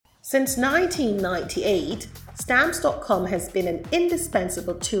Since 1998, Stamps.com has been an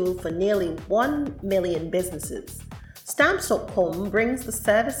indispensable tool for nearly 1 million businesses. Stamps.com brings the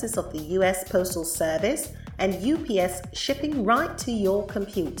services of the US Postal Service and UPS shipping right to your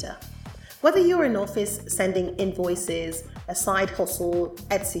computer. Whether you're in office sending invoices, a side hustle,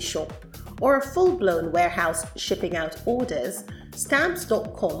 Etsy shop, or a full-blown warehouse shipping out orders,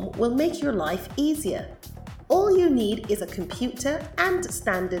 Stamps.com will make your life easier. All you need is a computer and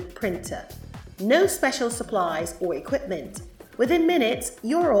standard printer. No special supplies or equipment. Within minutes,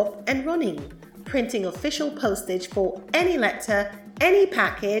 you're up and running, printing official postage for any letter, any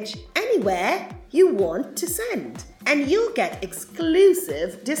package, anywhere you want to send. And you'll get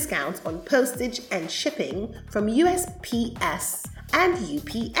exclusive discounts on postage and shipping from USPS and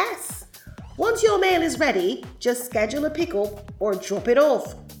UPS. Once your mail is ready, just schedule a pickup or drop it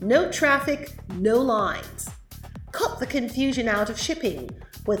off. No traffic, no lines. Cut the confusion out of shipping.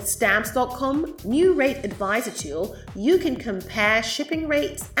 With Stamps.com new rate advisor tool, you can compare shipping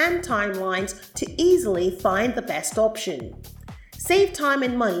rates and timelines to easily find the best option. Save time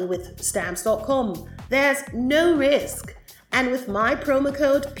and money with Stamps.com. There's no risk. And with my promo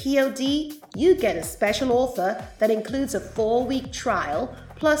code POD, you get a special offer that includes a 4-week trial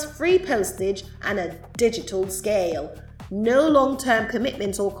plus free postage and a digital scale. No long-term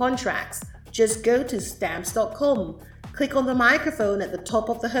commitments or contracts. Just go to Stamps.com. Click on the microphone at the top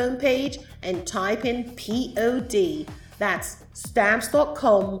of the homepage and type in POD. That's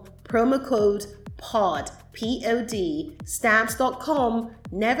Stamps.com, promo code POD, POD. Stamps.com.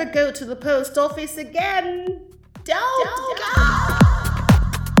 Never go to the post office again. Don't go!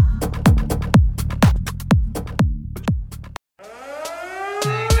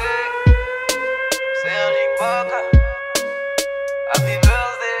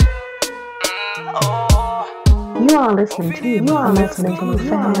 You are listening to a multilingual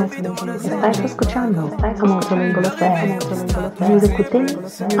affair. Estás escuchando a multilingual affair. Vous écoutez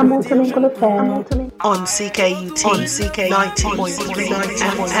a multilingual affair. On CKUT, on CK 90.3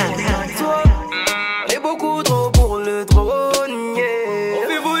 FM. On est beaucoup trop pour le trône, yeah. On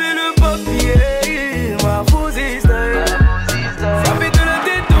fait voler le papier, ma fausse style. Ça fait de la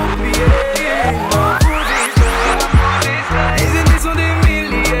tête au pied, ma fausse style. Les ennemis sont des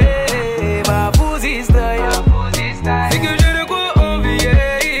milliers, ma fausse style. C'est que j'ai de quoi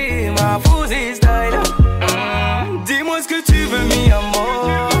envier, ma fausse style. Dis-moi ce que tu veux, mi amor.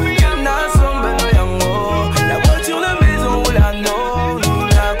 La voiture, la maison ou la non, nous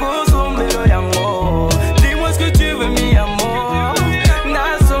la consomme le yango. Dis-moi ce que tu veux, mi amor.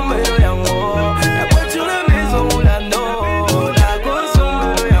 Na somme le yango. La voiture, la maison ou la non, la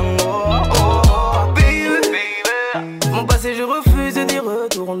consomme le yango. Oh, baby. Mon passé, je refuse d'y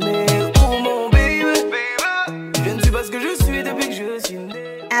retourner. Oh, mon baby. Je ne suis pas ce que je suis depuis que je suis né.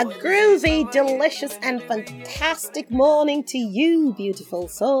 A groovy, delicious, and fantastic morning to you, beautiful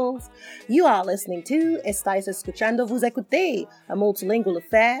souls. You are listening to Estáis Escuchando, Vous Écoutez, a multilingual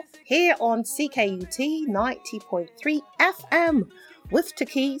affair here on CKUT 90.3 FM with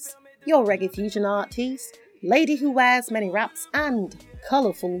Takis, your reggae fusion artist, lady who wears many wraps and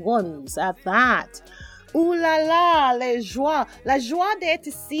colourful ones at that. Ouh là là, la joie d'être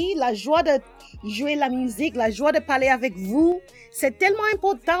ici, la joie de jouer la musique, la joie de parler avec vous, c'est tellement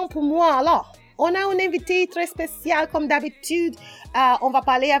important pour moi. Alors, on a un invité très spécial comme d'habitude. On va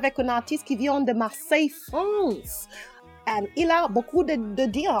parler avec un artiste qui vient de Marseille, France. Et il a beaucoup de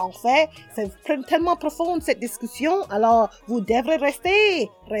dire en fait. C'est tellement profond cette discussion. Alors, vous devrez rester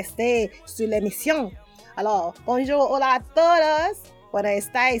sur l'émission. Alors, bonjour, hola a todos. Bueno,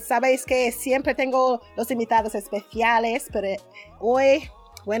 estáis, sabéis que siempre tengo los invitados especiales, pero hoy,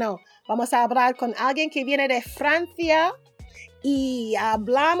 bueno, vamos a hablar con alguien que viene de Francia y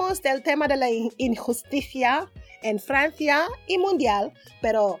hablamos del tema de la injusticia en Francia y mundial,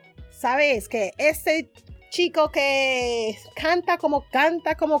 pero sabéis que ese chico que canta,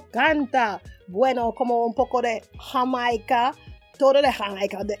 bueno, como un poco de Jamaica, todo de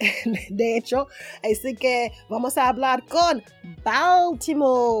Jamaica, de hecho. Así que vamos a hablar con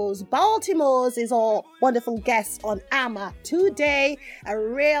Baltimores. Baltimores is our wonderful guest on AMA today. A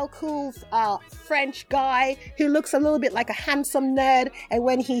real cool French guy who looks a little bit like a handsome nerd. And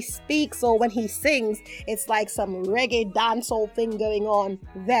when he speaks or when he sings, it's like some reggae dancehall thing going on.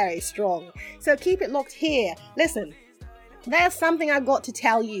 Very strong. So keep it locked here. Listen, there's something I've got to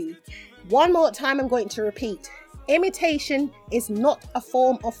tell you. One more time I'm going to repeat. Imitation is not a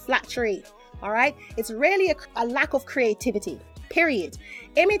form of flattery, all right? It's really a lack of creativity. period.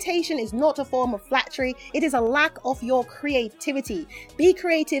 Imitation is not a form of flattery, it is a lack of your creativity. Be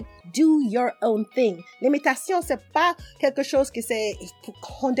creative, do your own thing. L'imitation, c'est pas quelque chose que c'est,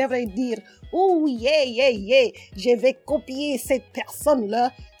 qu'on devrait dire, oh yeah, je vais copier cette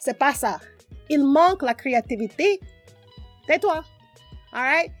personne-là. C'est pas ça. Il manque la creativité de toi.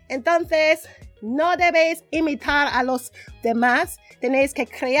 Alright? Entonces, no debes imitar a los demás. Tenés que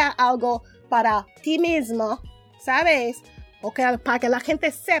crear algo para ti mismo, ¿sabes? Okay, para que la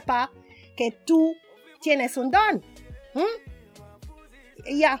gente sepa que tú tienes un don.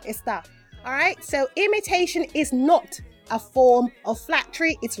 Ya está. Alright? So, imitation is not a form of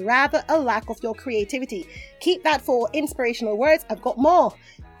flattery. It's rather a lack of your creativity. Keep that for inspirational words. I've got more.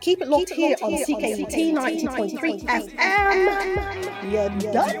 Keep it locked here on CKUT 90.3 FM. You're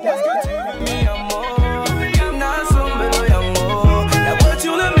done.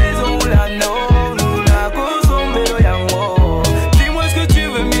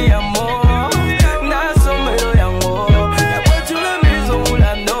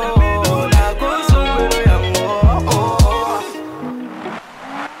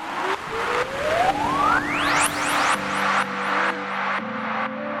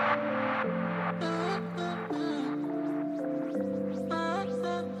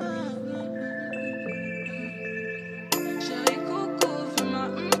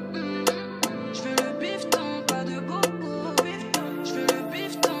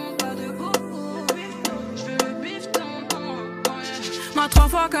 Ma 3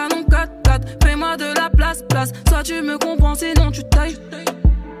 fois canon 4-4, fais-moi de la place. Soit tu me comprends, sinon tu tailles.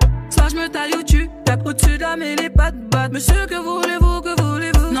 Soit je me taille ou tu tapes au-dessus de la mêlée, pas de batte. Monsieur, que voulez-vous?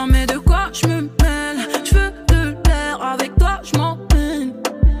 Non mais de quoi je me mêle? Je veux de l'air, avec toi je m'emmène.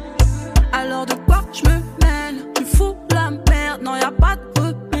 Alors de quoi je me mêle? Tu fous la merde, non y'a pas de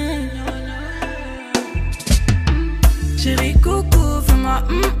repère. Chérie coco, fais-moi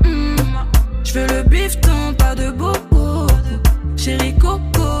Je veux le bifton, pas de bobo. Chérie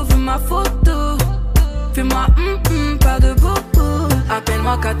coco, veux ma photo. Fais-moi pas de bobo.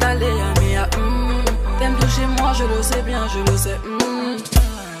 Appelle-moi Catalina, mia T'aimes toucher moi, je le sais bien, je le sais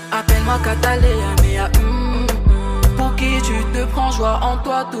Appelle-moi Catalina, mia Pour qui tu te prends, joie en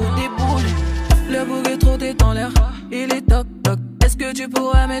toi, tout déboule. Le bouc est trop dans l'air, il est toc toc. Est-ce que tu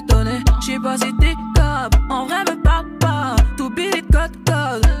pourrais m'étonner? J'sais pas si t'es capable, en vrai me parle pas. Tout billet code,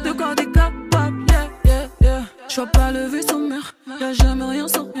 de quoi t'es capable, yeah. J'vois pas le vaisseau mère, y'a jamais rien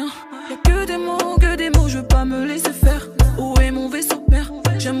sans rien. Y'a que des mots, je veux pas me laisser faire. Où est mon vaisseau mère?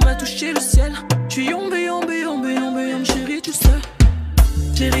 J'aimerais toucher le ciel. J'suis yombe, chérie, tu sais.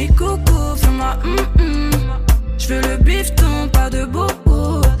 Chérie coco, fais-moi J'veux le bifton, pas de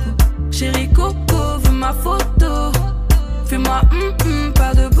bobo. Chérie coco, veux ma photo. Fais-moi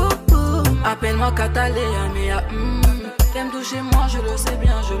pas de bobo. Appelle-moi Catalina, mia T'aimes toucher moi, je le sais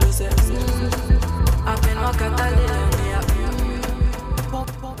bien, je le sais Appelle-moi Catalina, mia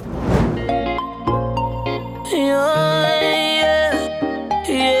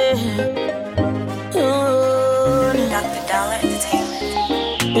Dr.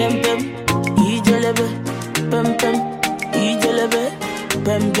 Dollar Entertainment. Ijelebe,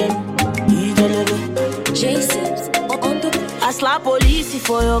 ijelebe. J-Sips on the I slap police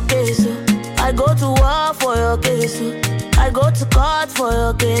for your case. I go to war for your case. I go to court for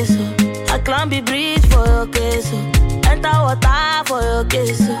your case. I climb the bridge for your case. Enter water for your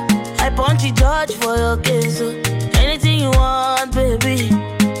case. I punch the judge for your case. Anything you want, baby,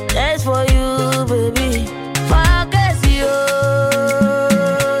 that's for you, baby. For your case, yo.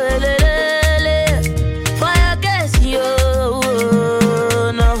 For your case, yo.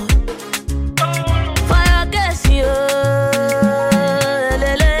 No. For your case, yo.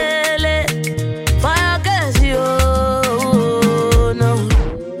 For your case, yo. No.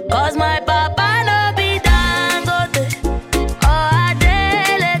 Cause my papa no be Dangote or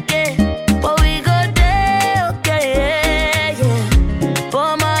Adeleke, but we go there, okay, yeah.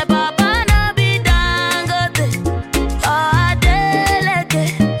 For my papa no be Dangote or Adeleke,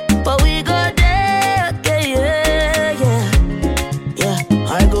 but we go there, okay, yeah.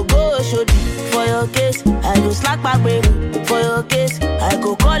 I go Oshodi for your case, I go slack back baby for your case, I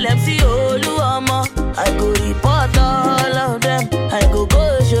go call MC Oluomo, I go report all of them, I go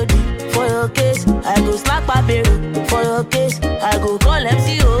Oshodi for your case, I go slack back baby for your case, I go call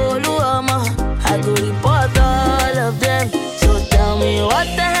MC Oluomo, I go report all of them. So tell me what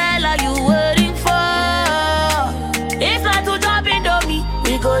the hell are you waiting for? If not to drop Indomie,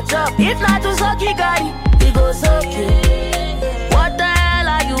 we go chop. If not to suck Gary, we go suck it. What the hell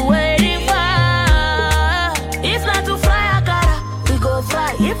are you waiting for? If not to fry Akara, we go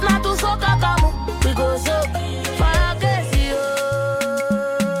fry. If not to soak Akamu, we go soak. For your case, yo.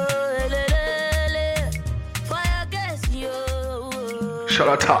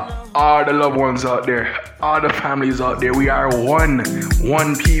 shout out to all the loved ones out there, all the families out there. We are one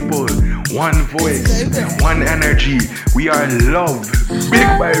people, one voice, one energy. We are love, big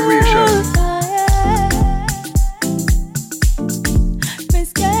vibration.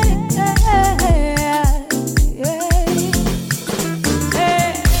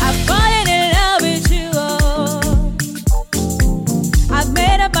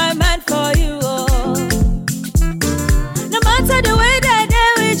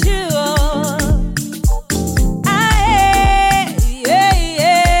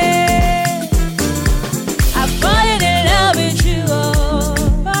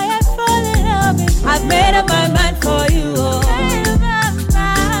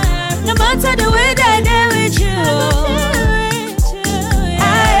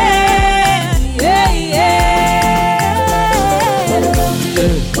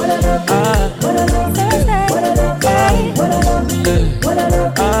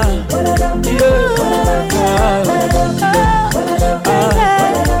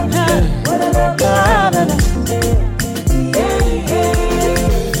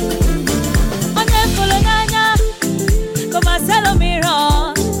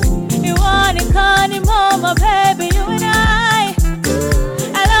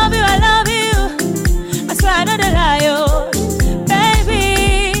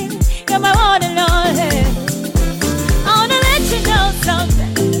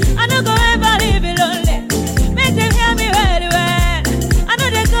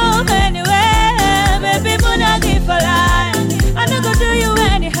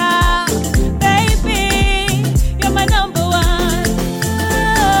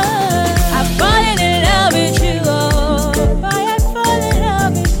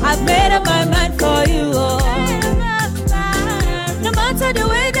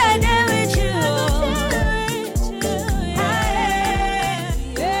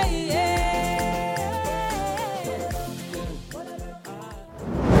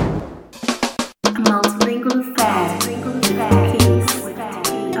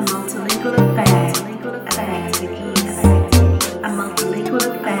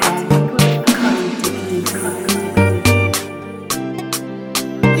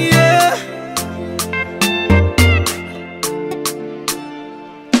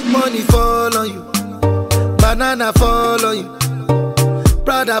 Money fall on you, banana fall on you,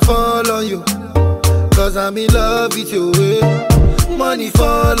 Prada fall on you, cause I'm in love with you. Money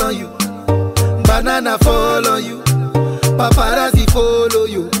fall on you, banana fall on you, paparazzi follow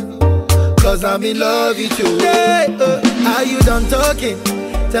you, cause I'm in love with you. Are you done talking?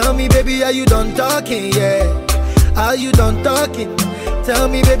 Tell me baby, are you done talking? Yeah. Are you done talking? Tell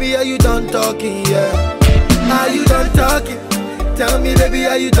me baby, are you done talking? Yeah. Are you done talking? Tell me baby,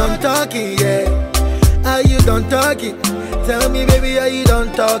 are you done talking? Yeah. Are you done talking? Tell me baby, are you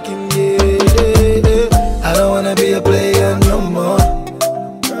done talking? Yeah. I don't wanna be a player no more.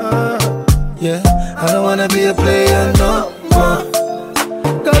 Yeah. I don't wanna be a player no more.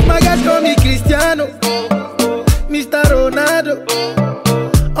 Cause my guys call me Cristiano, Mr. Ronaldo,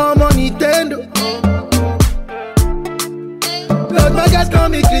 I'm on Nintendo. Cause my guys call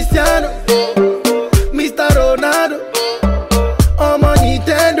me Cristiano, Mr. Ronaldo, I'm on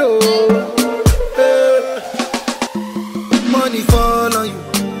Nintendo. Money fall on you,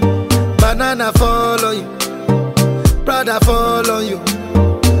 banana fall on you, Prada fall on you,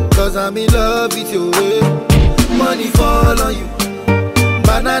 cause I'm in love with you. Money fall on you,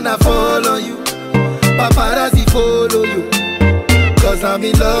 banana fall on you, paparazzi follow you, cause I'm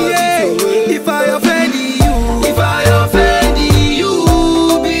in love with you. If I offend you, if I offend you,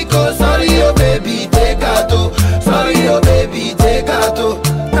 because sorry oh baby, take out to. Sorry oh baby, take out to.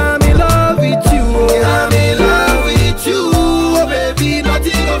 I'm in love with you, I'm in love with you. Oh baby,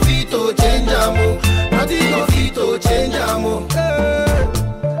 nothing of it to change amo, nothing of it to change amo.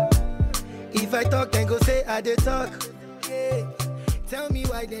 If I talk then go say I dey talk. Tell me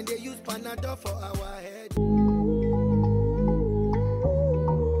why then they use Panadol for our head.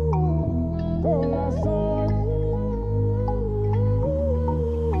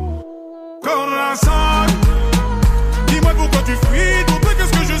 Corazon, dis-moi pourquoi tu fuis, pour toi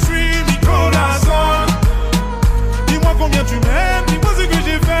qu'est-ce que je suis, mi corazon. Dis-moi combien tu m'aimes, dis-moi ce que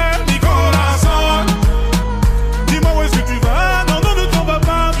j'ai fait, mi corazon. Dis-moi où est-ce que tu vas, non, non, ne t'en vas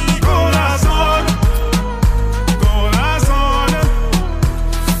pas, mi corazon. Corazon,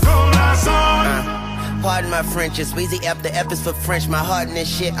 corazon. Pardon my my French. It's Weezy F, the F is for French. My heart in this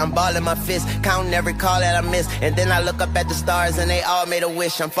shit, I'm balling my fist, counting every call that I miss. And then I look up at the stars and they all made a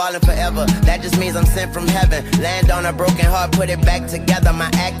wish. I'm falling forever, that just means I'm sent from heaven. Land on a broken heart, put it back together. My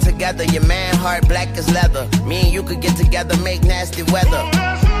act together, your man heart black as leather. Me and you could get together, make nasty weather.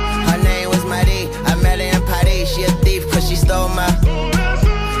 Her name was Marie, I met her in Paris. She a thief cause she stole my.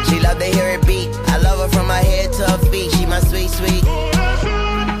 She love to hear it beat. I love her from her head to her feet. She my sweet, sweet.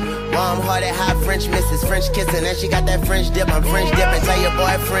 Warm-hearted, hot French missus, French kissing, and she got that French dip. I'm French dipping. Tell your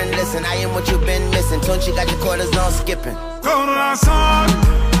boyfriend, listen, I am what you've been missing. Don't you got your quarters on skipping? Corazon,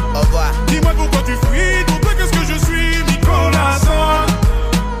 au revoir. Dis-moi pourquoi tu fuis, pour toi qu'est-ce que je suis, mi corazon.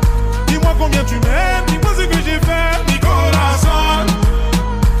 Dis-moi combien tu m'aimes, dis-moi ce que j'ai fait, mi corazon.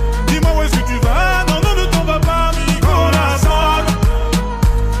 Dis-moi où est-ce que tu vas, non, non, ne t'en vas pas, mi corazon.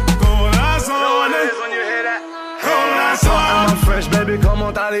 Corazon, I'm fresh, baby,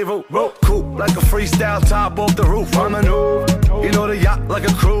 comment allez-vous? Cool, like a freestyle top off the roof. I'm a new, you know the yacht like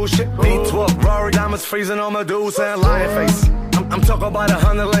a cruise ship. V12, Rory diamonds freezing on my dudes and lion face. I'm talking about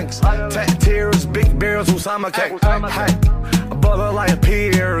 100 links, tat tears, big beers, Usama cake. Hey, a brother like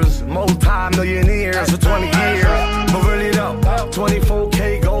peers, multi-millionaires for 20 years. But really though,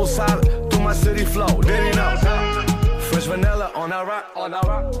 24K gold solid through my city flow. Did he know? Fresh vanilla on that rock,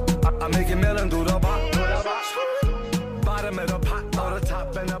 I make it million through the bottom. Bottom of the pot, or the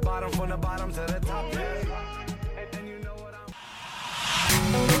top and the bottom, from the bottom to the top. Yeah. And you know what I'm.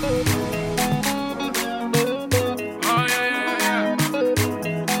 oh yeah.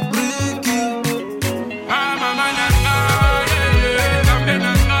 Reggae. Ah mama nana, yeah, Gambe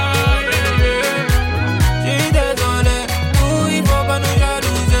nana, yeah. J'suis désolé, nous il faut pas nous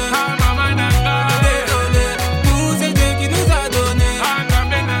jalouser. Ah mama nana, Désolé, nous c'est Dieu qui nous a donné. ah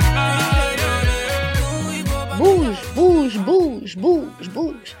Gambe nana, Nous il faut pas Bouge, bouge, bouge, bouge,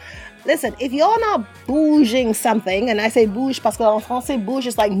 bouge. Listen, if you're not bouging something, and I say bouge parce qu'en français, bouge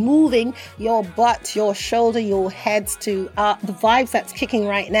is like moving your butt, your shoulder, your heads to the vibes that's kicking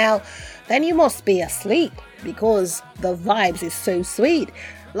right now, then you must be asleep because the vibes is so sweet.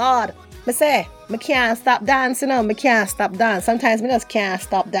 Lord, I say, I can't stop dancing, I can't stop dance. Sometimes I just can't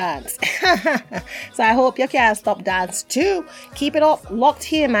stop dance. So I hope you can't stop dance too. Keep it up, locked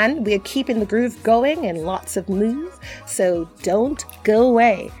here, man. We're keeping the groove going and lots of moves. So don't go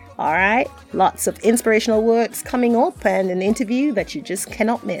away. All right? Lots of inspirational words coming up and an interview that you just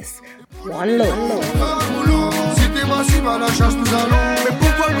cannot miss. One love. Si t'es moi, si à la chasse, nous allons. Mais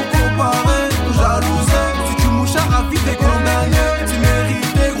pourquoi nous comparer, nous jalouser? Si tu mouches à vite et condamné, tu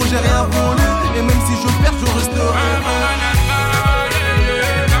méritais, gros, j'ai rien volé. Et même si je perds, je resterai.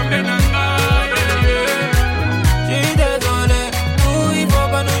 J'suis désolé, nous il faut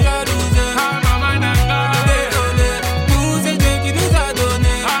pas nous jalouser. Désolé, nous c'est Dieu qui nous a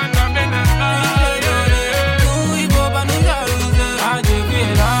donné. Nous il faut pas nous jalouser. Ah Dieu qui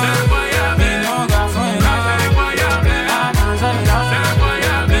est là, mais mon garçon est là. Ah Dieu est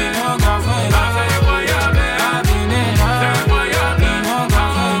là, mais mon garçon est là. Ah Dieu est là, mais mon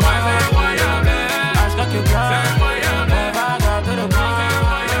garçon est là.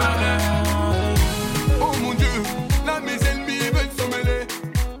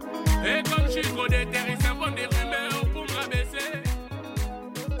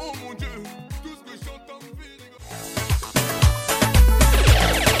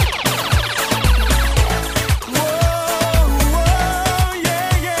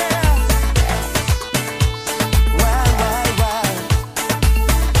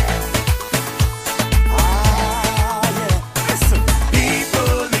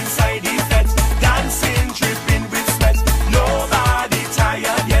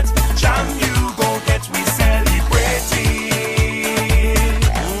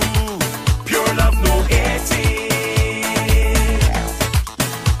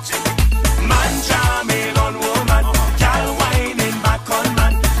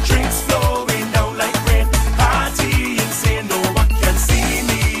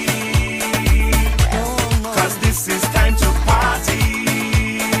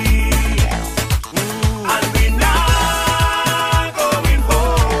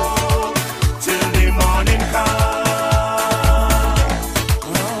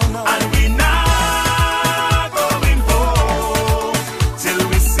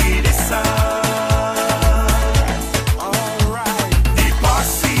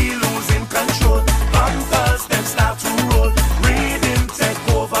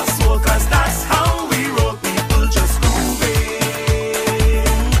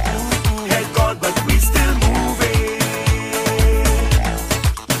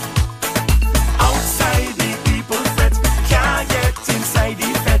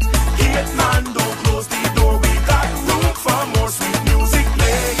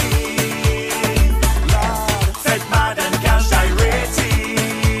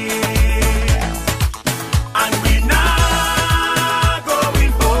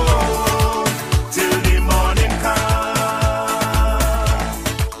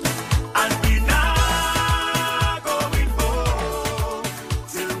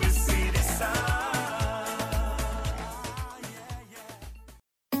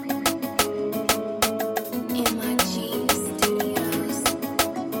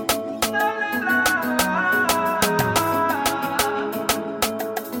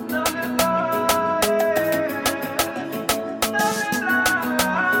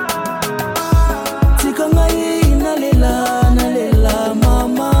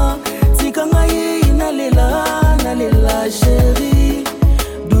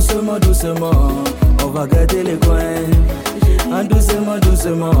 doucement, doucement, on va gâter les coins. Doucement,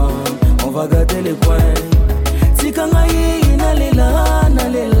 doucement, on va gâter les coins. Tikangaye, nalela,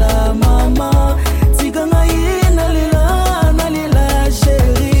 nalela, mama. Tikangaye, nalela,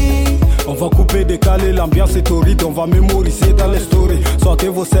 chérie. On va couper, décaler, l'ambiance est torride. On va mémoriser dans les stories. Sortez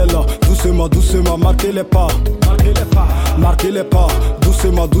vos selles, doucement, doucement, marquez les pas. Marquez les pas,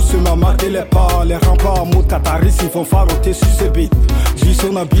 doucement, doucement, marquez les pas. Les remparts à mot Qataris, ils vont faroter sur ces beats.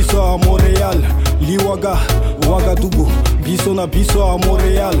 Bisona biso à Montréal, Liwaga, Ouagadougou. Bisona biso à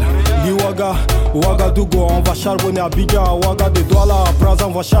Montréal, Liwaga, Ouagadougou. On va charbonner à Abidjan, à Ouaga, des Douala, à Brazza,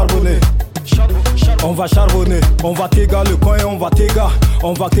 on va charbonner. On va charbonner, on va t'égal le coin, on va t'égal.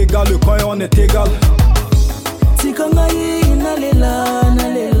 On va t'égal le coin, on est égal. Tikangaye, nalela,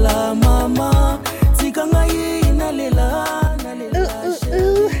 nalela, mama. Tikangaye, nalela, nalela,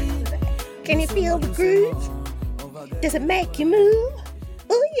 chérie. Can you feel the groove? Does it make you move?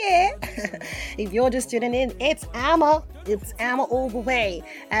 Oh yeah. If you're just tuning in, it's Amma. It's Amma all the way.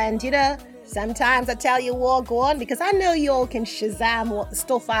 And you know, sometimes I tell you what, go on, because I know you all can Shazam what the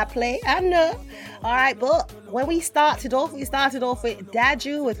stuff I play. I know. All right, but when we started off with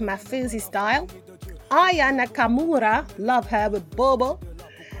Daju with Mafuzi Style. Aya Nakamura, love her with Bobo.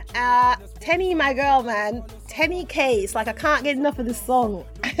 Tenny, my girl, man. Tenny K. It's like I can't get enough of this song.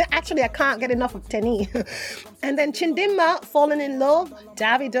 Actually, I can't get enough of Tenny. And then Chindima, Falling in Love.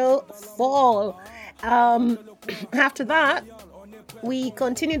 Davido, Fall. After that, we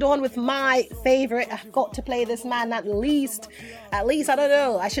continued on with my favorite. I've got to play this man at least, I don't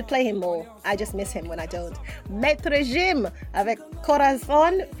know. I should play him more. I just miss him when I don't. Maître Jim avec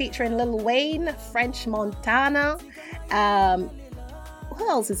Corazon featuring Lil Wayne, French Montana. Who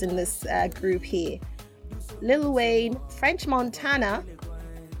else is in this group here? Lil Wayne, French Montana.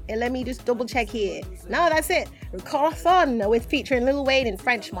 And let me just double check here. No, that's it. Corazon with featuring Lil Wayne and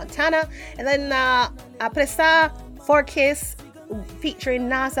French Montana. And then après ça, For Kiss featuring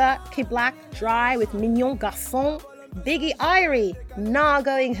NASA, Kid Black, Dry with Mignon Garçon, Biggie Irie, Not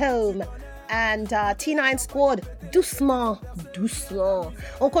Going Home, and T9 Squad, Doucement, Doucement.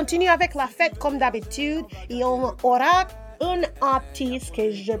 On continue avec la fête comme d'habitude et on aura un artiste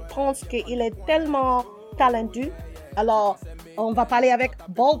que je pense qu'il est tellement talentueux. Alors, on va parler avec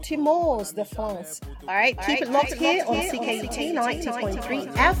Baltimores de France. All right, keep it locked here on CKUT 90.3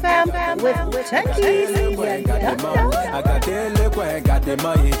 FM with Turkeys. I got the coin, got the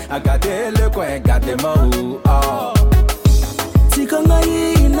money. I got the coin, got the money.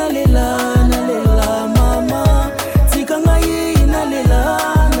 Tikangaye, nalela, nalela, mama. Tikangaye, nalela,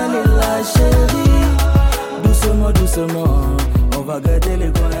 nalela, chérie. Doucement, doucement, on va gâter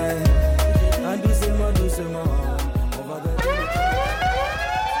les coins. Doucement, doucement.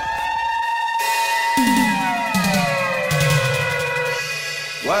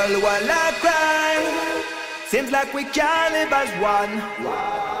 Well, I cry. Seems like we can't live as one.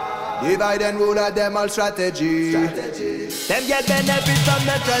 Divide and rule of them all strategy. Them get benefit from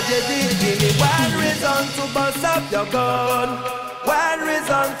the tragedy. Give me one reason to bust up your gun. One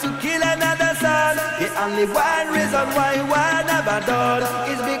reason to kill another son. The only one reason why one never done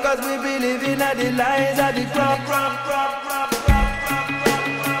is because we believe in the lies of the crop.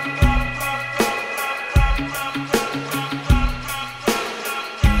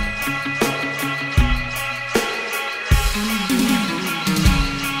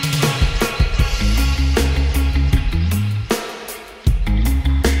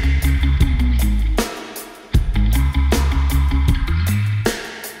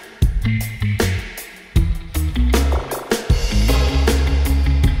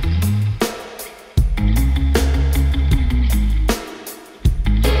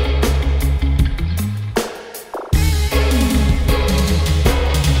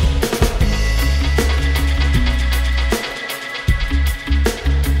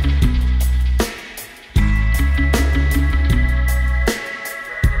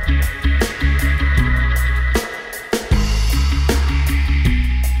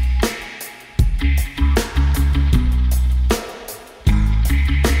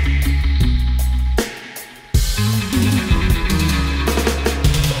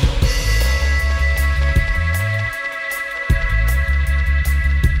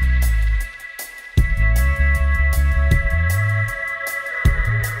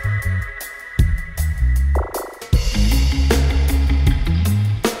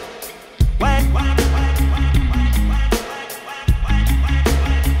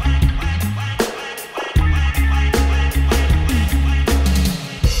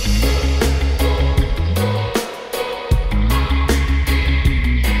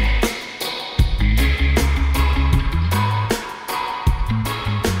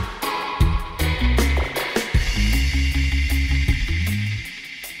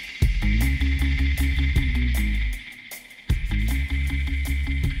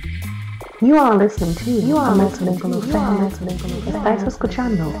 You are listening to a multilingual affair. Estás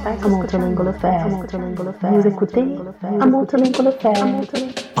escuchando a multilingual affair. Vous écoutez a multilingual affair.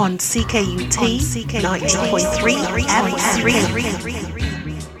 On CKUT 90.3 FM.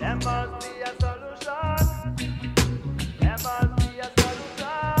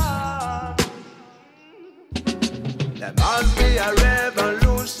 There must be a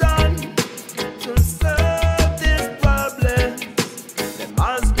revolution to solve this problem. There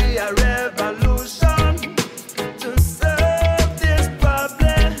must be a revolution to solve this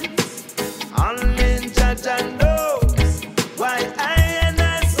problem. Only Jah knows why I and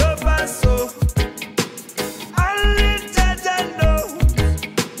I suffer so. Only Jah knows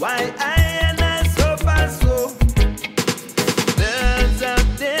why I and I suffer so. Birds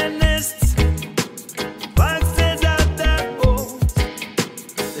of their nests, foxes of their bones.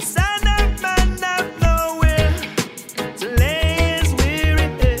 The son of man have nowhere to lay his weary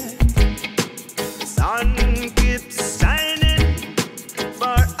head. The sun keeps shining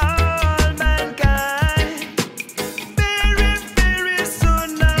for all mankind. Very, very soon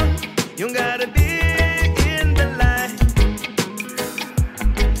now, you gotta be in the light.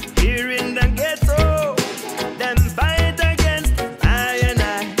 Here in the ghetto, them fight against I and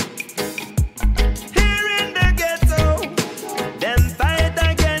I. Here in the ghetto, them fight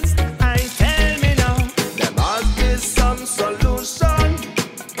against I. Tell me now, there must be some solution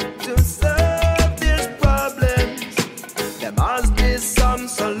to solve these problems. There must be some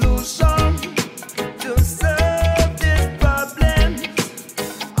solution to solve these problems.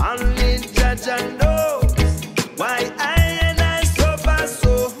 Only Jah knows why I and I suffer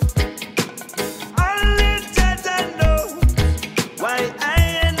so. Only Jah knows why I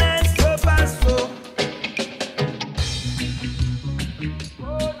and I suffer so.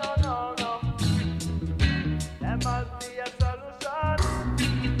 Oh no no no, there must be a solution.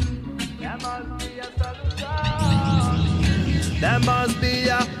 There must be a solution. There must be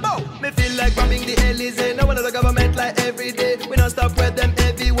a me feel like bombing the Elysee. No one of the government like every day. We don't stop with them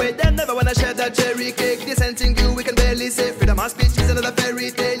heavyweight. Them never wanna share that cherry cake. Dissenting view we can barely say. Freedom of speech is another fairy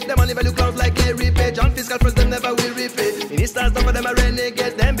tale. Them only value clowns like Larry Page. On fiscal first them never will repay. Ministers some of them are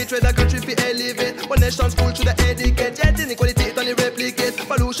renegades. Them betray the country for elevate. One nation school to the etiquette. Yet inequality it only replicate.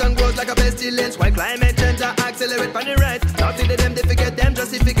 Pollution grows like a pestilence. While climate change accelerate from the right. Nothing to them they forget them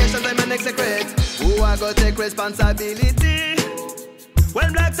justifications them and execrate. Who are gonna take responsibility?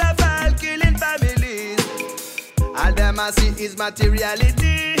 When blacks are fall killing families, all them I see is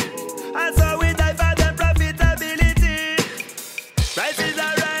materiality. And so we die for them profitability. Prices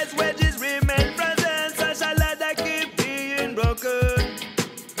are rise, wages remain present. Social ladder keep being broken.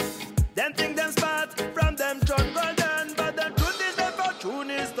 Them think them smart, from them John golden. But the truth is the fortune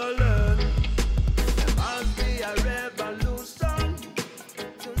is to learn. There must be a revolution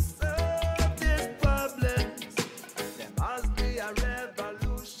to solve these problems. There must be a revolution.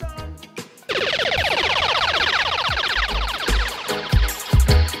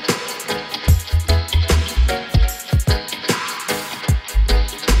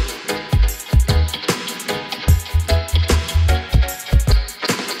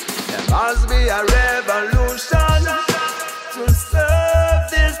 Must be a revolution to solve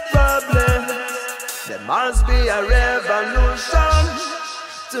this problem. There must be a revolution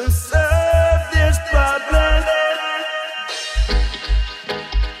to solve this problem.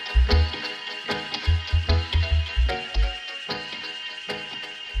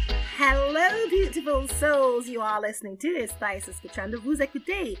 Hello, beautiful souls. You are listening to Estáis escuchando. Vous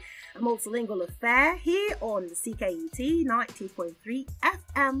écoutez a multilingual affair here on the CKUT 90.3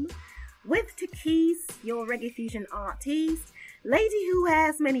 FM with Takis, your reggae fusion artist, lady who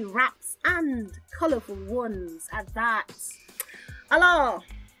has many raps and colourful ones at that. Alors,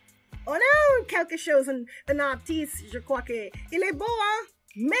 on a quelque chose, un artiste, je crois que il est beau, hein?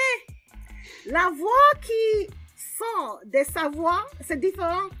 Mais la voix qui sort de sa voix, c'est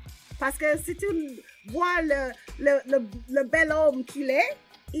différent. Parce que si tu vois le bel homme qu'il est,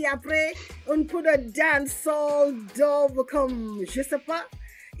 et après, on peut le dancehall, dove, comme, je sais pas.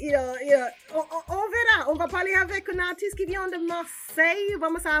 On verra, on va parler avec un artiste qui vient de Marseille.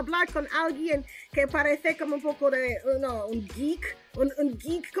 Vamos a hablar con alguien que parece como un poco de, un geek. Un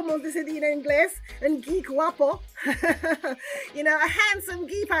geek, como se dice en inglés, un geek guapo. A handsome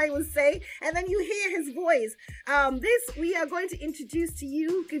geek, I would say. And then you hear his voice. This we are going to introduce to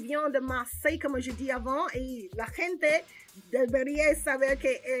you, que vient de Marseille, como je dis avant. Y la gente debería saber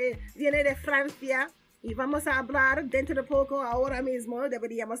que viene de Francia. Y vamos a hablar dentro de poco, ahora mismo,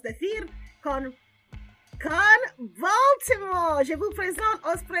 deberíamos decir, con con Baltimore. On se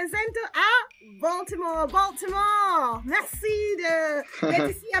présente à Baltimore. Baltimore, merci d'être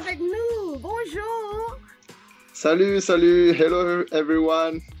ici avec nous. Bonjour. Salut. Hello,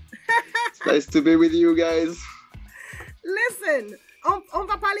 everyone. It's nice to be with you guys. Listen, on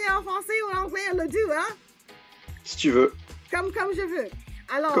va parler en français ou en anglais, le deux, hein? Si tu veux. Comme je veux.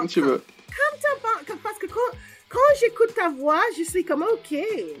 Alors, comme tu veux. Parce que quand j'écoute ta voix, je suis comme OK.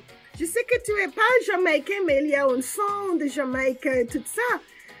 Je sais que tu es pas jamaïcain, mais il y a un son de Jamaïque, tout ça.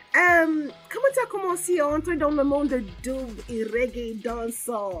 Comment tu as commencé à entrer dans le monde de dub et reggae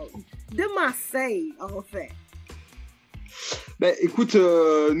dancehall de Marseille, en fait? Ben, écoute,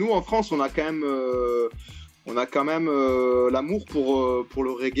 nous en France, on a quand même l'amour pour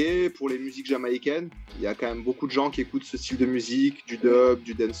le reggae, pour les musiques jamaïcaines. Il y a quand même beaucoup de gens qui écoutent ce style de musique, du dub,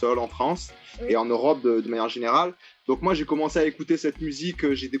 du dancehall en France et en Europe de manière générale. Donc moi, j'ai commencé à écouter cette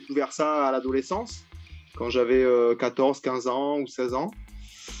musique, j'ai découvert ça à l'adolescence, quand j'avais 14, 15 ans ou 16 ans.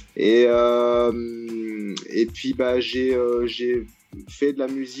 Et puis, bah, j'ai fait de la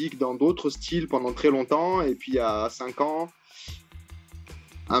musique dans d'autres styles pendant très longtemps. Et puis, il y a 5 ans,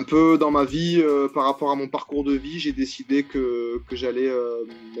 un peu dans ma vie, par rapport à mon parcours de vie, j'ai décidé que j'allais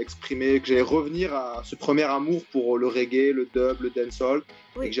m'exprimer, que j'allais revenir à ce premier amour pour le reggae, le dub, le dancehall,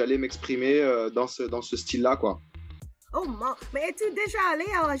 et que j'allais m'exprimer dans ce style-là, quoi. Oh, mais es-tu déjà allé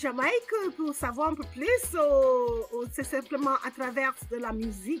à Jamaïque pour savoir un peu plus ou c'est simplement à travers de la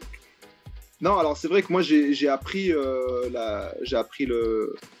musique? Non, alors c'est vrai que moi j'ai appris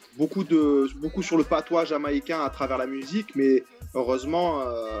beaucoup sur le patois jamaïcain à travers la musique, mais heureusement,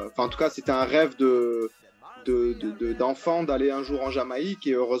 en tout cas c'était un rêve d'enfant d'aller un jour en Jamaïque,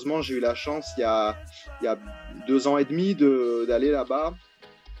 et heureusement j'ai eu la chance il y a 2 ans et demi d'aller là-bas.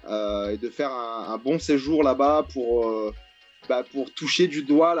 Et de faire un bon séjour là-bas pour toucher du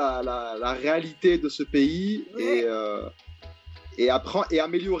doigt la réalité de ce pays, et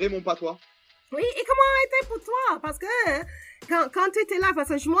améliorer mon patois. Oui, et comment a été pour toi? Parce que quand tu étais là, parce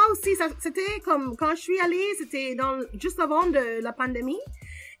que moi aussi, c'était comme quand je suis allée, c'était juste avant de la pandémie,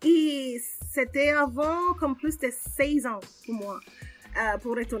 et c'était avant comme plus de 16 ans pour moi,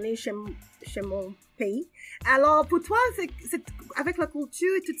 pour retourner chez mon pays. Alors, pour toi, c'est avec la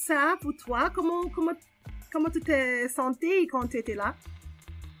culture et tout ça, pour toi, comment tu t'es senti quand tu étais là?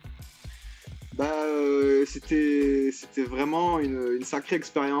 C'était vraiment une sacrée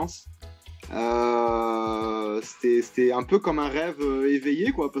expérience. C'était un peu comme un rêve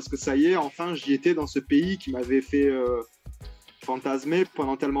éveillé, quoi, parce que ça y est, enfin, j'y étais dans ce pays qui m'avait fait fantasmer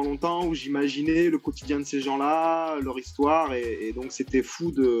pendant tellement longtemps, où j'imaginais le quotidien de ces gens-là, leur histoire, et donc c'était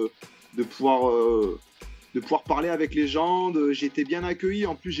fou de pouvoir parler avec les gens. J'ai été bien accueilli.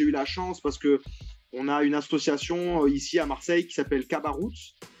 En plus, j'ai eu la chance parce que on a une association ici à Marseille qui s'appelle Cabarout,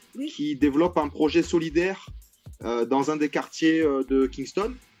 qui développe un projet solidaire dans un des quartiers de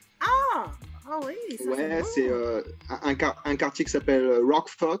Kingston. Ah oui, ouais, c'est un quartier qui s'appelle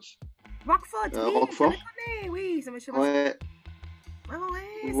Rockford. Rockford, oui, ça me connaît, oui, ouais. Ah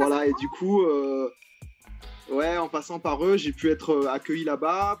ouais, voilà, et du coup, en passant par eux, j'ai pu être accueilli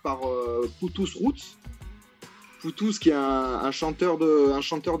là-bas par Poutus Roots. Poutus, qui est un chanteur de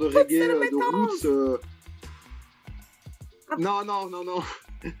reggae de roots. Non.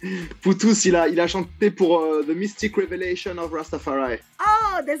 Poutus, il a chanté pour The Mystic Revelation of Rastafari.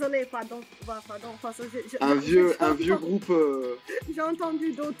 Oh, désolé, pardon. Parce que un vieux groupe. J'ai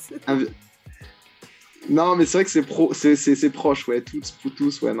entendu d'autres. Non, mais c'est vrai que c'est proche, ouais.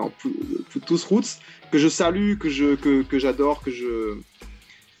 Poutus, ouais, non. Poutus Roots, que je salue, que j'adore, que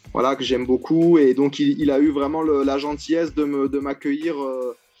j'aime beaucoup. Et donc, il a eu vraiment la gentillesse de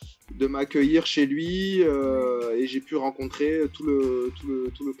m'accueillir chez lui, et j'ai pu rencontrer tout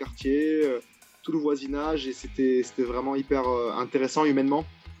le quartier, tout le voisinage, et c'était vraiment hyper intéressant humainement.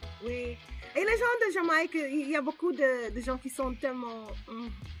 Oui. Et les gens de Jamaïque, il y a beaucoup de gens qui sont tellement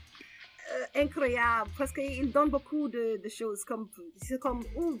incroyables, parce qu'ils donnent beaucoup de choses, c'est comme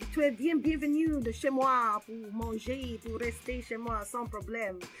oh, tu es bienvenue de chez moi pour manger, pour rester chez moi sans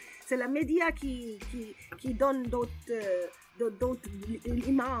problème. C'est la média qui donne d'autres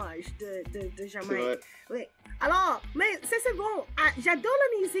images de Jamaïque. Oui. Alors, mais c'est bon. J'adore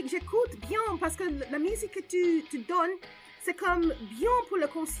la musique, j'écoute bien, parce que la musique que tu donnes, c'est comme bien pour la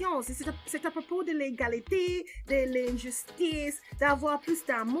conscience. C'est à propos de l'égalité, de l'injustice, d'avoir plus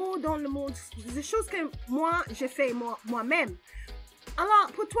d'amour dans le monde. Des choses que moi, j'ai fait moi-même. Alors,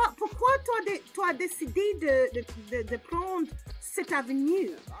 pour toi, pourquoi tu as décidé de prendre cette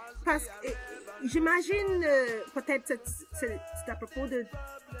avenue? Parce que j'imagine, peut-être c'est à propos de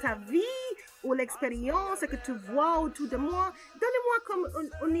ta vie ou l'expérience que tu vois autour de moi. Donnez-moi comme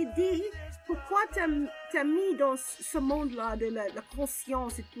une idée pourquoi t'a mis dans ce monde-là de la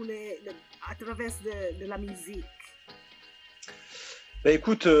conscience et à travers de la musique? Bah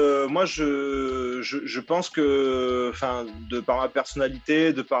écoute, moi je pense que, enfin, de par ma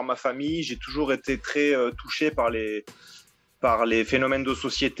personnalité, de par ma famille, j'ai toujours été très touché par les phénomènes de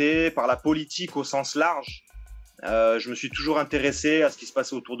société, par la politique au sens large. Je me suis toujours intéressé à ce qui se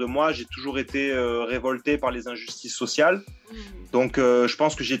passait autour de moi. J'ai toujours été révolté par les injustices sociales. Donc, je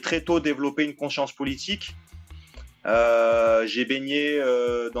pense que j'ai très tôt développé une conscience politique. J'ai baigné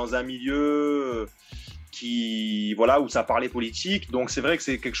dans un milieu où ça parlait politique. Donc, c'est vrai que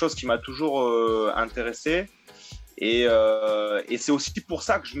c'est quelque chose qui m'a toujours intéressé. Et c'est aussi pour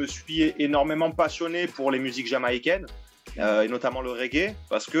ça que je me suis énormément passionné pour les musiques jamaïcaines. Et notamment le reggae,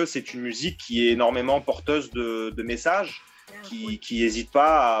 parce que c'est une musique qui est énormément porteuse de messages, qui n'hésite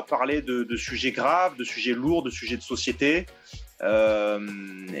pas à parler de sujets graves, de sujets lourds, de sujets de société.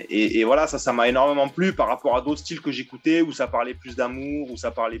 Et voilà, ça m'a énormément plu par rapport à d'autres styles que j'écoutais, où ça parlait plus d'amour, où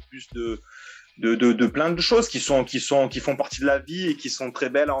ça parlait plus de plein de choses qui font partie de la vie et qui sont très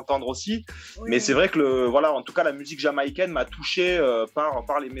belles à entendre aussi. Oui. Mais c'est vrai que en tout cas, la musique jamaïcaine m'a touché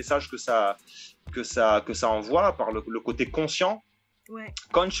par les messages que ça envoie, par le côté conscient. Ouais.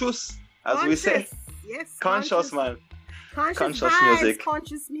 Conscious, as we say. Yes, conscious man. Conscious vibes, music.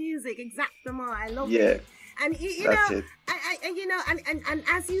 Conscious music, exactement. I love it. And you know, and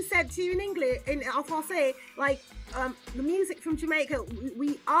as you said too in English, in français, like the music from Jamaica,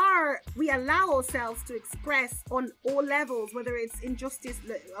 we allow ourselves to express on all levels, whether it's injustice,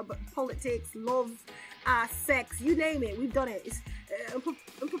 politics, love, sex, you name it, we've done it. It's, un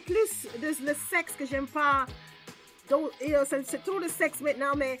peu plus de le sexe que j'aime pas. Donc, c'est trop le sexe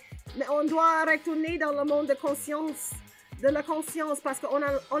maintenant, mais on doit retourner dans le monde de la conscience, parce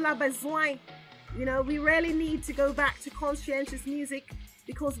qu'on a besoin. You know, we really need to go back to conscientious music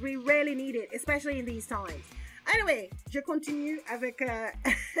because we really need it, especially in these times. Anyway, je continue avec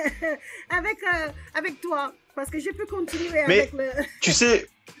avec toi, parce que je peux continuer avec le... Tu sais,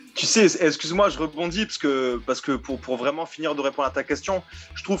 excuse-moi, je rebondis parce que pour vraiment finir de répondre à ta question,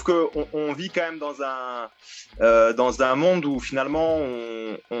 je trouve que on vit quand même dans un monde où finalement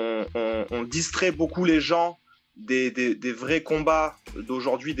on distrait beaucoup les gens des vrais combats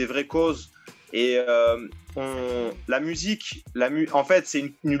d'aujourd'hui, des vraies causes. Et la musique, en fait, c'est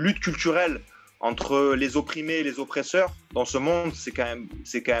une lutte culturelle entre les opprimés et les oppresseurs dans ce monde. C'est quand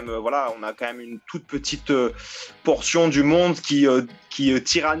même voilà, on a quand même une toute petite portion du monde qui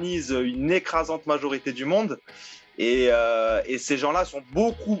tyrannise une écrasante majorité du monde. Et ces gens-là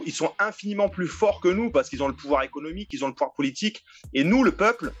ils sont infiniment plus forts que nous parce qu'ils ont le pouvoir économique, ils ont le pouvoir politique. Et nous, le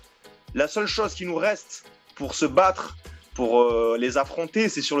peuple, la seule chose qui nous reste pour se battre, pour les affronter,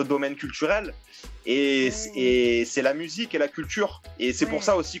 c'est sur le domaine culturel et c'est la musique et la culture. Et c'est pour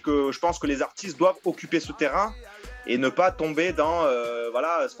ça aussi que je pense que les artistes doivent occuper ce terrain et ne pas tomber dans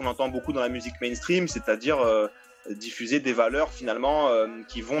ce qu'on entend beaucoup dans la musique mainstream, c'est-à-dire diffuser des valeurs finalement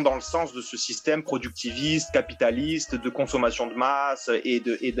qui vont dans le sens de ce système productiviste, capitaliste, de consommation de masse et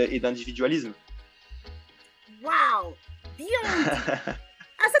d'individualisme. Wow, bien.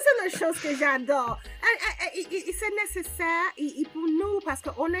 Ça, c'est la chose que j'adore. Et c'est nécessaire et pour nous, parce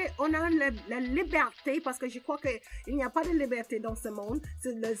qu'on a la liberté, parce que je crois qu'il n'y a pas de liberté dans ce monde.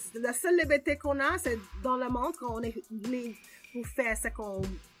 C'est la seule liberté qu'on a, c'est dans le monde, qu'on est libre pour faire ce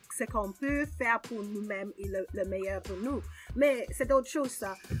qu'on peut faire pour nous-mêmes et le meilleur pour nous. Mais c'est d'autres choses,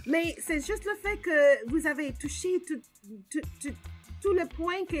 ça. Mais c'est juste le fait que vous avez touché tout le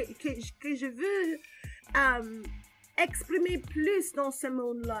point que je veux exprimer plus dans ce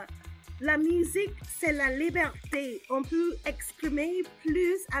monde-là. La musique, c'est la liberté. On peut exprimer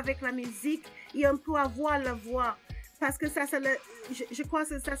plus avec la musique et on peut avoir la voix. Parce que ça, je crois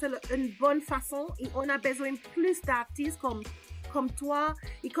que ça, c'est une bonne façon et on a besoin de plus d'artistes comme toi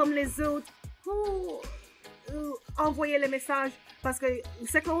et comme les autres pour envoyer les messages. Parce que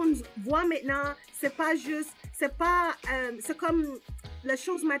ce qu'on voit maintenant, c'est comme la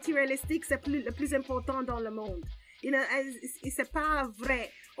chose matérialistique, c'est le plus important dans le monde. C'est pas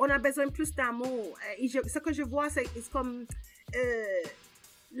vrai. On a besoin de plus d'amour. Ce que je vois, c'est comme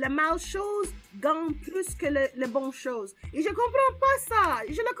la mal chose gagne plus que le bon chose. Et je comprends pas ça.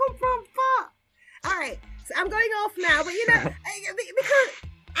 Je ne comprends pas. All right, so I'm going off now, but because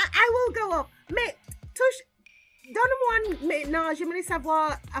I will go off. Mais donne-moi maintenant, j'aimerais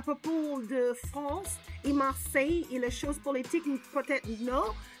savoir à propos de France et Marseille et les choses politiques, peut-être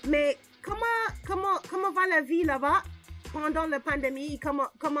non, mais comment va la vie là-bas pendant la pandémie? Comment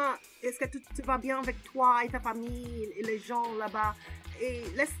est-ce que tout va bien avec toi et ta famille et les gens là-bas? Et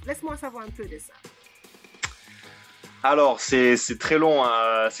laisse-moi savoir un peu de ça. Alors, c'est très long,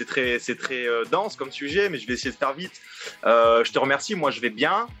 hein. C'est très dense comme sujet, mais je vais essayer de faire vite. Je te remercie, moi je vais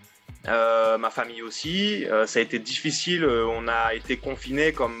bien. Ma famille aussi. Ça a été difficile. On a été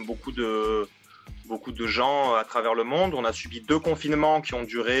confinés comme beaucoup de gens à travers le monde. On a subi 2 confinements qui ont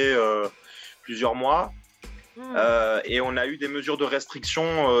duré plusieurs mois. Et on a eu des mesures de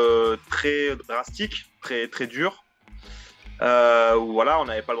restriction très drastiques, très dures. Où voilà, on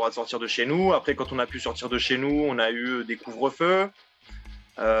n'avait pas le droit de sortir de chez nous. Après, quand on a pu sortir de chez nous, on a eu des couvre-feux.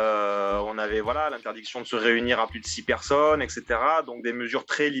 On avait l'interdiction de se réunir à plus de 6 personnes, etc. Donc des mesures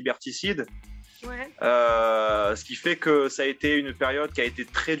très liberticides. Ouais. Ce qui fait que ça a été une période qui a été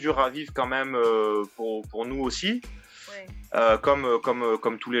très dure à vivre quand même pour nous aussi. Ouais.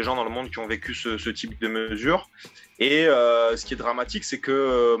 Comme tous les gens dans le monde qui ont vécu ce type de mesures. Et ce qui est dramatique, c'est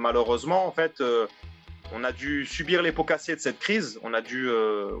que malheureusement, en fait, on a dû subir les pots cassés de cette crise. On a dû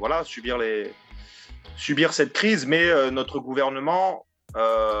subir cette crise, mais notre gouvernement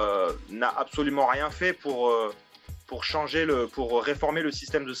n'a absolument rien fait pour réformer le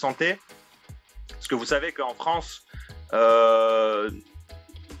système de santé. Parce que vous savez qu'en France,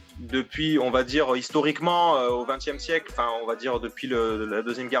 depuis, on va dire, historiquement, au XXe siècle, enfin, on va dire depuis la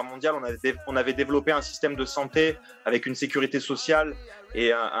Deuxième Guerre mondiale, on avait développé un système de santé avec une sécurité sociale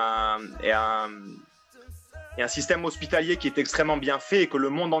et un système hospitalier qui est extrêmement bien fait et que le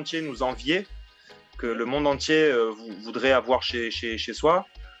monde entier nous enviait, que le monde entier voudrait avoir chez soi.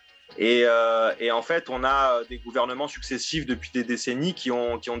 Et en fait, on a des gouvernements successifs depuis des décennies qui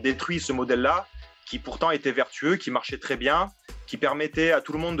ont détruit ce modèle-là, qui pourtant était vertueux, qui marchait très bien, qui permettait à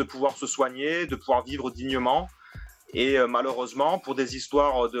tout le monde de pouvoir se soigner, de pouvoir vivre dignement. Et malheureusement, pour des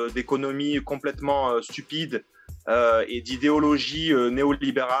histoires d'économie complètement stupides et d'idéologie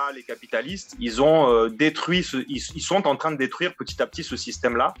néolibérale et capitaliste, ils sont en train de détruire petit à petit ce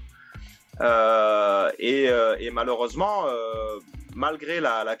système-là. Et malheureusement, malgré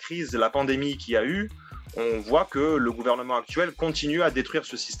la crise, la pandémie qu'il y a eu, on voit que le gouvernement actuel continue à détruire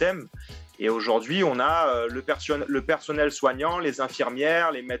ce système. Et aujourd'hui, on a le personnel soignant, les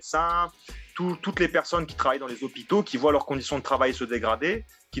infirmières, les médecins, toutes les personnes qui travaillent dans les hôpitaux, qui voient leurs conditions de travail se dégrader,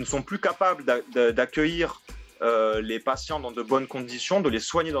 qui ne sont plus capables d'accueillir les patients dans de bonnes conditions, de les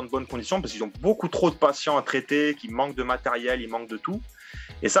soigner dans de bonnes conditions, parce qu'ils ont beaucoup trop de patients à traiter, qui manquent de matériel, ils manquent de tout.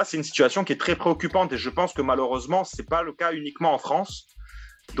 Et ça, c'est une situation qui est très préoccupante. Et je pense que malheureusement, ce n'est pas le cas uniquement en France.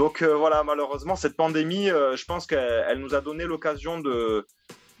 Donc voilà, malheureusement, cette pandémie, je pense qu'elle nous a donné l'occasion de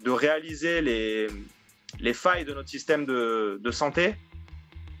réaliser les failles de notre système de santé.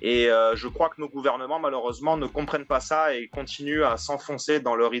 Et je crois que nos gouvernements, malheureusement, ne comprennent pas ça et continuent à s'enfoncer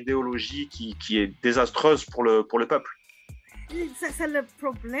dans leur idéologie qui est désastreuse pour le peuple. C'est le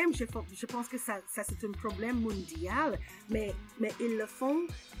problème, je pense que ça c'est un problème mondial, mais ils le font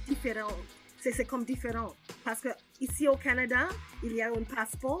différent. C'est comme différent. Parce que ici au Canada, il y a un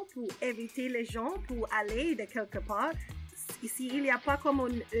passeport pour éviter les gens pour aller de quelque part. Ici, il n'y a pas comme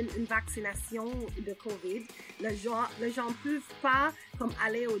une vaccination de COVID. Les gens ne peuvent pas comme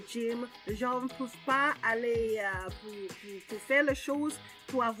aller au gym. Les gens ne peuvent pas aller pour faire les choses,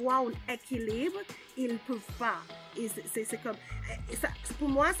 pour avoir un équilibre. Ils ne peuvent pas. Et c'est comme, ça, pour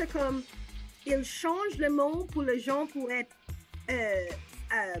moi, c'est comme, ils changent le monde pour les gens pour être,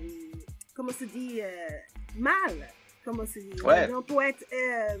 comment se dit, mal. Comment se dit? Ouais. Les gens pour être,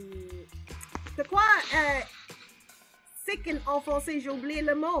 c'est quoi? Sick en français, j'ai oublié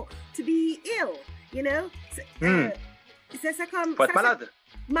le mot. To be ill, you know? C'est comme... Faut être malade.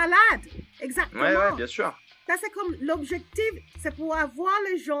 Malade, exactement. Ouais, bien sûr. Ça, c'est comme l'objectif, c'est pour avoir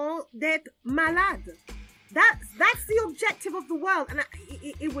les gens d'être malades. That's the objective of the world. And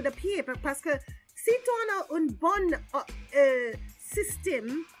it would appear, parce que si tu as un bon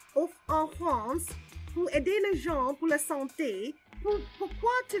système en France pour aider les gens, pour la santé,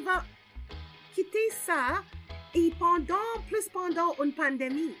 pourquoi tu vas quitter ça et pendant une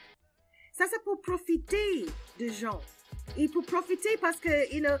pandémie? Ça, c'est pour profiter des gens. Et pour profiter parce que,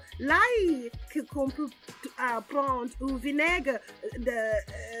 l'ail qu'on peut prendre, ou vinaigre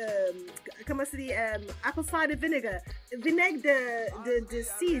comment ça dit, apple cider vinegar, vinaigre de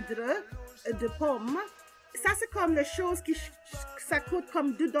cidre, de pomme, ça c'est comme les choses ça coûte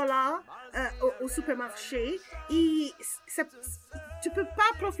comme $2 au supermarché. Et tu peux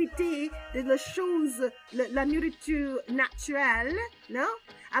pas profiter de les choses, la nourriture naturelle, non?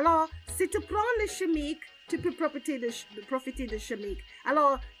 Alors, si tu prends le chimique, tu peux profiter de chimique.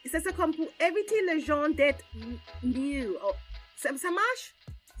 Alors, c'est comme pour éviter les gens d'être mieux. Oh, ça marche?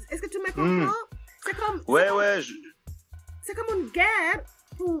 Est-ce que tu me comprends? C'est comme... C'est comme une guerre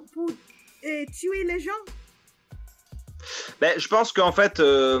pour tuer les gens. Ben, je pense qu'en fait,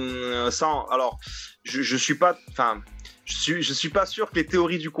 alors, je suis pas, enfin, je suis pas sûr que les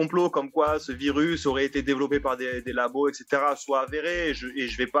théories du complot, comme quoi ce virus aurait été développé par des labos, etc., soient avérées. Et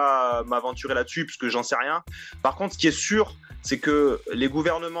je vais pas m'aventurer là-dessus parce que j'en sais rien. Par contre, ce qui est sûr, c'est que les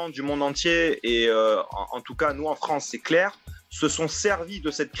gouvernements du monde entier et en tout cas nous en France, c'est clair, se sont servis de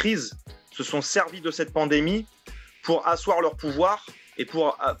cette crise, se sont servis de cette pandémie pour asseoir leur pouvoir et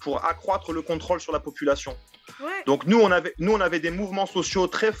pour accroître le contrôle sur la population. Ouais. Donc nous on avait des mouvements sociaux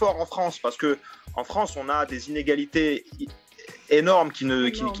très forts en France parce que en France on a des inégalités énormes qui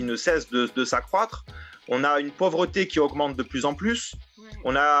ne cessent de s'accroître. On a une pauvreté qui augmente de plus en plus. Ouais.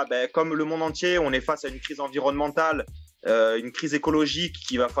 On a, comme le monde entier, on est face à une crise environnementale, une crise écologique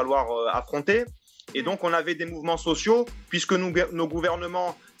qu'il va falloir affronter. Et donc on avait des mouvements sociaux, puisque nos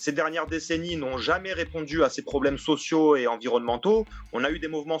gouvernements, ces dernières décennies, n'ont jamais répondu à ces problèmes sociaux et environnementaux. On a eu des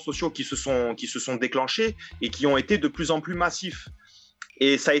mouvements sociaux qui se sont déclenchés et qui ont été de plus en plus massifs.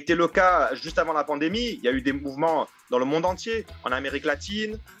 Et ça a été le cas juste avant la pandémie. Il y a eu des mouvements dans le monde entier, en Amérique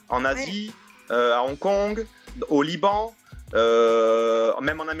latine, en Asie, à Hong Kong, au Liban,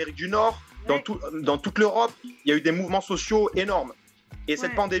 même en Amérique du Nord, dans toute l'Europe. Il y a eu des mouvements sociaux énormes. Et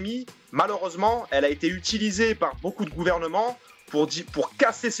cette pandémie, malheureusement, elle a été utilisée par beaucoup de gouvernements pour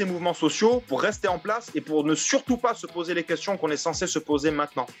casser ces mouvements sociaux, pour rester en place et pour ne surtout pas se poser les questions qu'on est censé se poser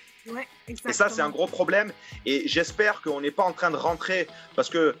maintenant. Ouais, et ça, c'est un gros problème. Et j'espère qu'on n'est pas en train de rentrer, parce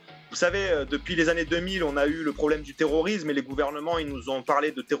que vous savez, depuis les années 2000, on a eu le problème du terrorisme et les gouvernements, ils nous ont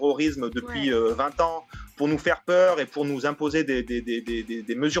parlé de terrorisme depuis 20 ans pour nous faire peur et pour nous imposer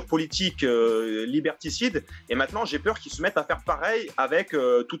des mesures politiques liberticides. Et maintenant, j'ai peur qu'ils se mettent à faire pareil avec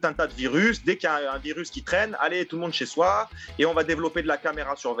tout un tas de virus. Dès qu'il y a un virus qui traîne, allez, tout le monde chez soi et on va développer de la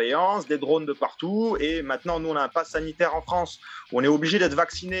caméra surveillance, des drones de partout. Et maintenant, nous, on a un pass sanitaire en France où on est obligé d'être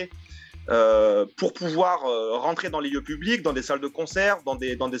vacciné pour pouvoir rentrer dans les lieux publics, dans des salles de concert, dans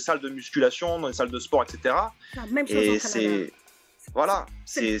des salles de musculation, dans des salles de sport, etc. Même chose et au Canada. Voilà,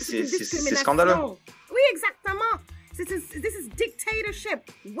 c'est scandaleux. Oui, exactement. This is dictatorship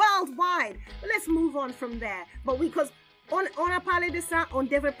worldwide. Let's move on from there. But because on a parlé de ça, on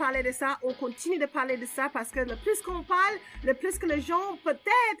devrait parler de ça, on continue de parler de ça parce que le plus qu'on parle, le plus que les gens,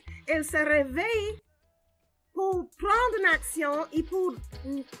 peut-être, ils se réveillent pour prendre une action et pour...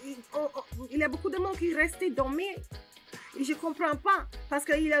 Il y a beaucoup de monde qui restent dormir. Et je comprends pas. Parce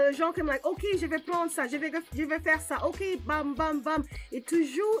qu'il y a des gens qui me disent, OK, je vais prendre ça, je vais faire ça. OK, bam, bam, bam. Et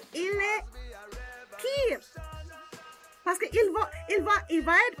toujours, il est pire. Parce qu'il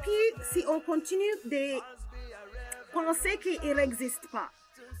va être pire si on continue de penser qu'il n'existe pas.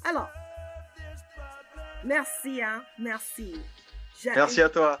 Alors, merci, hein, merci. Merci à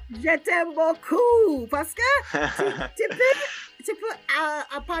toi. Je t'aime beaucoup parce que tu peux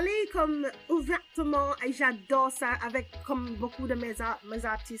parler comme ouvertement et j'adore ça avec comme beaucoup de mes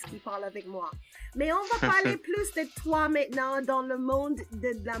artistes qui parlent avec moi. Mais on va parler plus de toi maintenant dans le monde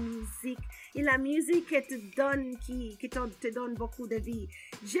de la musique et la musique qui te donne beaucoup de vie.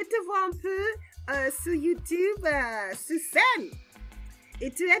 Je te vois un peu sur YouTube, sur scène. Et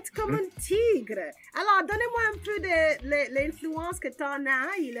tu es comme un tigre. Alors, donnez-moi un peu de l'influence que tu en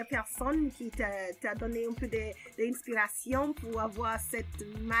as et la personne qui t'a donné un peu d'inspiration pour avoir cette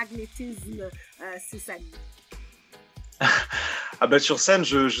magnétisme sur scène. Ah ben sur scène,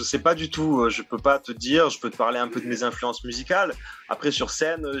 je sais pas du tout. Je peux pas te dire. Je peux te parler un peu de mes influences musicales. Après sur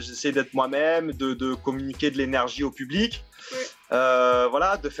scène, j'essaie d'être moi-même, de communiquer de l'énergie au public.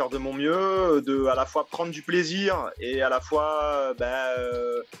 Voilà, de faire de mon mieux, de à la fois prendre du plaisir et à la fois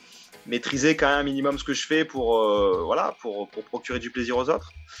maîtriser quand même un minimum ce que je fais pour procurer du plaisir aux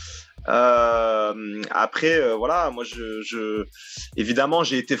autres. Après, voilà, moi évidemment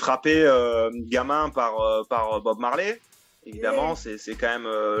j'ai été frappé gamin par Bob Marley. Évidemment, c'est quand même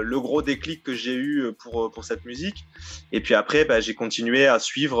le gros déclic que j'ai eu pour cette musique. Et puis après, j'ai continué à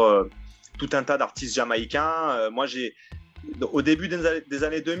suivre tout un tas d'artistes jamaïcains. Moi, au début des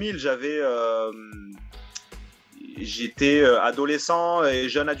années 2000, j'étais adolescent et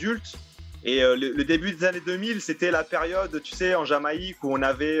jeune adulte. Et le début des années 2000, c'était la période, tu sais, en Jamaïque où on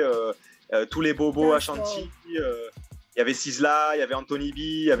avait tous les bobos Ashanti. Il y avait Sizzla, il y avait Anthony B,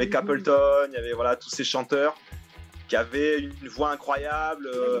 il y avait Capleton, il y avait tous ces chanteurs qui avaient une voix incroyable,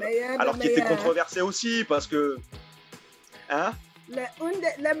 alors qui étaient controversés aussi parce que... Hein?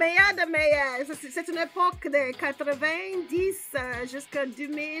 Le meilleur de meilleur. C'est une époque de 90 jusqu'à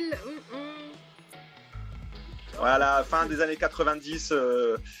 2000. Voilà, fin des années 90,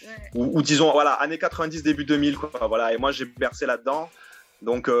 ou disons, voilà, années 90, début 2000, quoi. Voilà, et moi j'ai bercé là-dedans.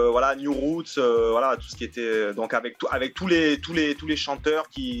 Donc voilà, New Roots, voilà, tout ce qui était donc avec tous les chanteurs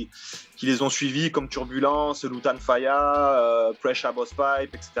qui les ont suivis comme Turbulence, Lutan Fyah, Pressure Boss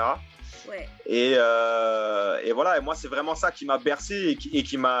Pipe, etc. Ouais. Et voilà, et moi c'est vraiment ça qui m'a bercé et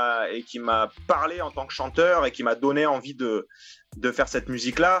qui m'a parlé en tant que chanteur et qui m'a donné envie de faire cette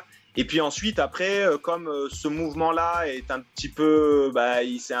musique-là. Et puis ensuite, après, comme ce mouvement-là est un petit peu,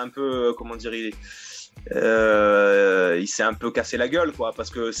 il s'est un peu, comment dire, il s'est un peu cassé la gueule, quoi, parce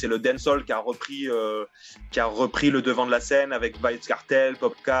que c'est le dancehall qui a repris le devant de la scène avec Vybz Kartel,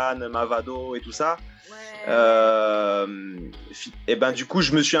 Popcan, Mavado et tout ça. Et ben du coup,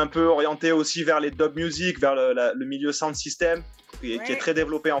 je me suis un peu orienté aussi vers les dub music, vers le milieu sound system qui est très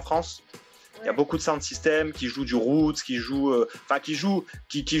développé en France. Il y a beaucoup de sound system qui jouent du roots, qui jouent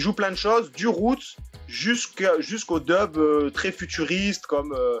plein de choses, du roots jusqu'au dub très futuriste,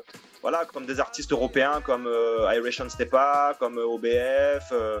 comme des artistes européens comme Irish Stepa, comme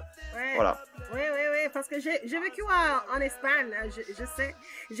OBF, voilà. Oui, parce que j'ai vécu en Espagne, je sais.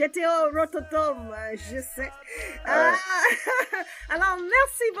 J'étais au Rotterdam, je sais. Alors,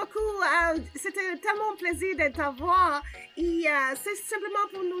 merci beaucoup. C'était tellement un plaisir de t'avoir. Et c'est simplement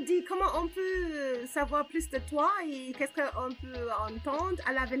pour nous dire comment on peut savoir plus de toi et qu'est-ce qu'on peut entendre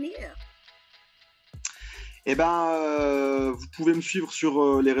à l'avenir. Eh ben, vous pouvez me suivre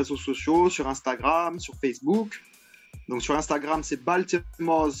sur les réseaux sociaux, sur Instagram, sur Facebook. Donc sur Instagram, c'est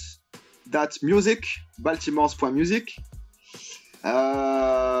Baltimores.music, Baltimores.music.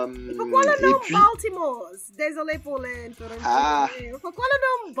 Pourquoi le nom Baltimores? Désolé pour l'interruption. Pourquoi le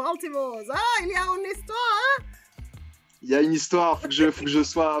nom Baltimores? Il y a une histoire, hein? Il y a une histoire, faut que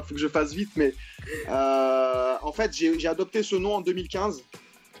je fasse vite, mais en fait, j'ai adopté ce nom en 2015.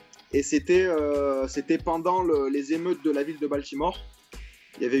 Et c'était pendant les émeutes de la ville de Baltimore.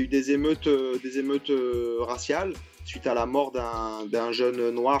 Il y avait eu des émeutes raciales suite à la mort d'un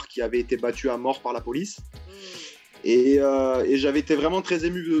jeune noir qui avait été battu à mort par la police. Et j'avais été vraiment très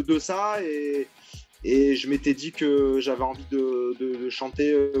ému de ça et je m'étais dit que j'avais envie de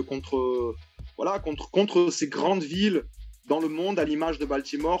chanter contre ces grandes villes dans le monde à l'image de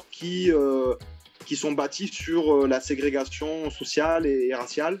Baltimore qui sont bâties sur la ségrégation sociale et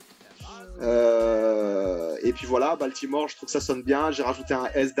raciale. Et puis voilà, Baltimore, je trouve que ça sonne bien. J'ai rajouté un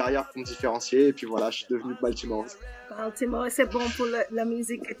S derrière pour me différencier. Et puis voilà, je suis devenu Baltimore. Baltimore, c'est bon pour la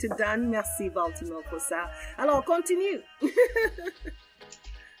musique que tu donnes. Merci Baltimore pour ça. Alors, continue.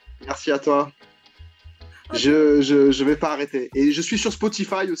 Merci à toi. Je vais pas arrêter. Et je suis sur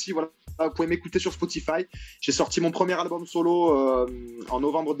Spotify aussi. Voilà, vous pouvez m'écouter sur Spotify. J'ai sorti mon premier album solo en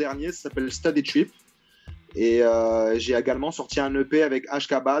novembre dernier. Ça s'appelle Study Trip. Et j'ai également sorti un EP avec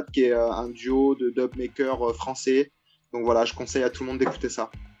Ashkabad, qui est un duo de dubmakers français. Donc voilà, je conseille à tout le monde d'écouter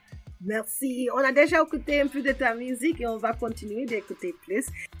ça. Merci. On a déjà écouté un peu de ta musique et on va continuer d'écouter plus.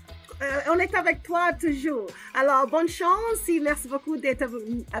 On est avec toi toujours. Alors, bonne chance et merci beaucoup d'être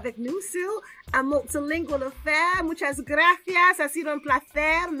avec nous sur un multilingual affair. Muchas gracias. Ha sido un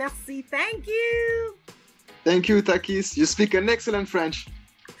placer. Merci. Thank you. Thank you, Takis. You speak an excellent French.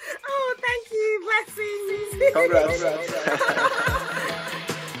 Oh, thank you. Blessings. Congrats.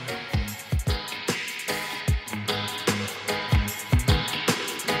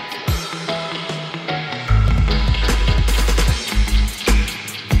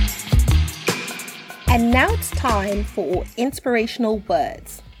 And now it's time for inspirational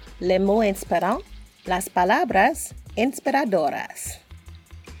words. Les mots inspirants, las palabras inspiradoras.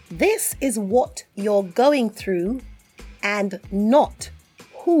 This is what you're going through and not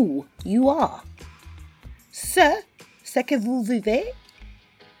who you are. Ce que vous vivez,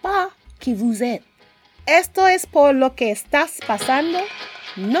 pas qui vous êtes. Esto es por lo que estás pasando,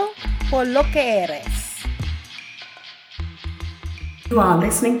 no por lo que eres. You are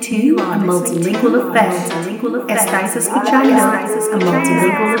listening to a multilingual affair. Estáis escuchando a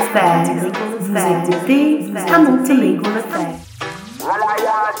multilingual affair. Vous écoutez a multilingual affair.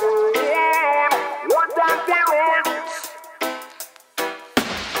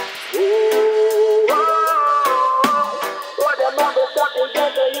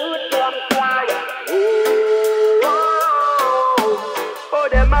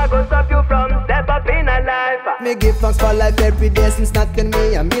 Me give thanks for life every day since nothing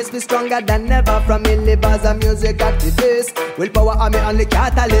me amaze me stronger than ever from me live as a music activist. Willpower on me only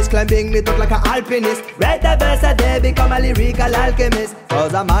catalyst, climbing me talk like an alpinist. Write a verse a day, become a lyrical alchemist.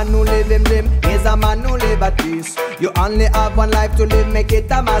 Cause a man who live in dream is a man who live at peace. You only have one life to live, make it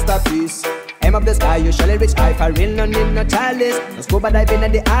a masterpiece. Aim up the sky, you shall reach high. For real, no need no chalice. No scuba diving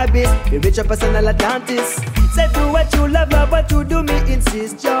in the abyss. Be rich a personal Atlantis. Say do what you love what you do, me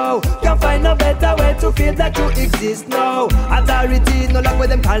insist, yo. Can't find no better way to feel that you exist, no. Authority, no luck with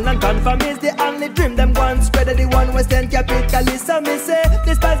them call and confirm is the only dream them one spread the one western capitalist. So me say,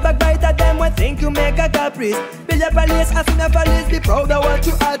 despise backbiter them with think you make a caprice. Build up a lace, as soon as a lace, be proud of what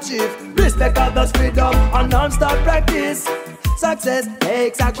you achieve. Respect others' freedom and non-stop practice. Success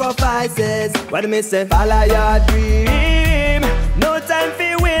takes sacrifices. What me say? Follow your dream. No time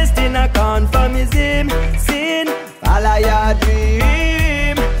for wasting a conformism. Sin, follow your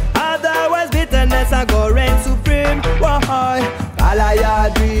dream. Otherwise bitterness and go reign supreme. Why? Follow your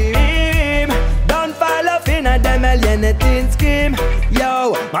dream. Don't fall off in a them alienating scheme.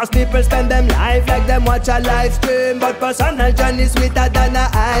 Yo, most people spend them life like them watch a live stream. But personal journey sweeter than a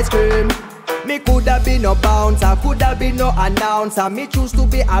ice cream. Me coulda been no bouncer, coulda been no announcer. Me choose to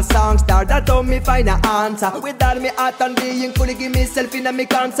be a songster, that's how me find a answer. With all me heart and being, coulda give myself in a me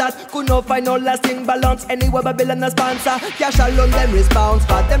concert. Could no find no lasting balance, anywhere Babylon a sponsor. Cash alone them response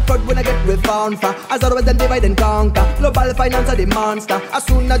for, them fraud when I get refound for. As always them divide and conquer, global finance are the monster. As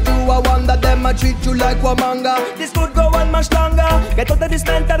soon as you a wonder, them a treat you like Wamanga. This could go on much longer, get out of this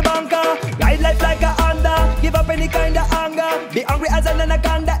mental bunker. Ride life like a Honda, give up any kind of anger. Be hungry as an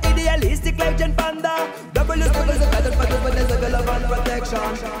anaconda, idealistic like Gen Panda. Double the battle for the circle of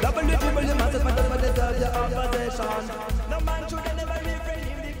protection. Double the masses for the soldier of possession. No man should never refrain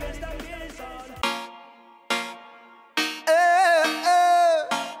in the best of nation.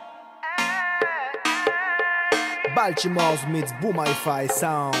 Baltimore's meets Boom-Hi-Fi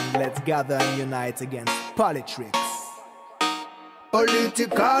sound. Let's gather and unite against politics.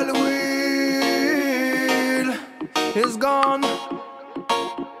 Political will is gone.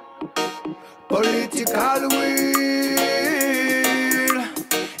 Political will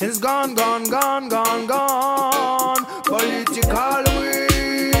is gone, gone, gone, gone, gone. Political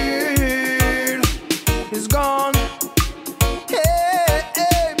will is gone. Hey,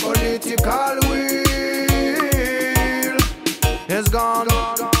 hey, political will is gone.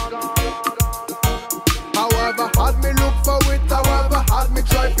 However hard me look for it, however hard me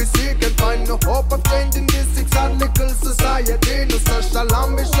try to seek and find no hope of changing this exotic society. No social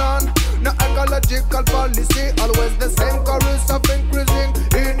ambition, no ecological policy, always the same chorus of increasing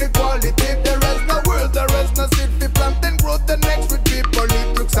inequality. There is no world, there is no seed for planting growth. The next would be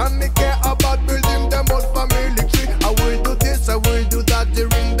politics, and me care about building them old family tree. I will do this, I will do that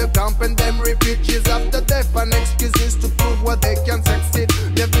during the camp, and them repeat years after death and excuses to prove what they can succeed.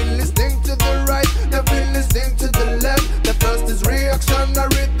 They've been listening to the right, they've been listening to the left. The first is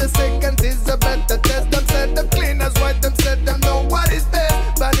reactionary, the second is a better test. Them said them clean as white, them said them know what is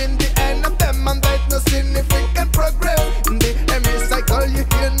best, but in the end of them and there's no significant progress. In the hemicycle you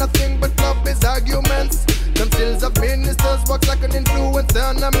hear nothing but love-based arguments. Councils of ministers work like an influence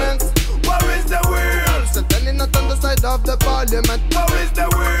ornaments. Where is the will? Certainly not on the side of the parliament. Where is the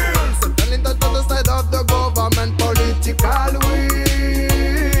will? Certainly not on the side of the government. Political will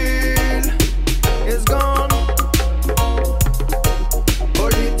is gone.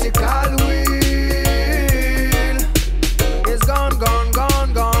 Political will is gone, gone,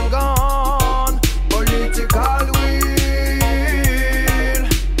 gone, gone, gone. Political will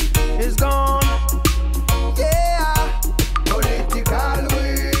is gone. Yeah, political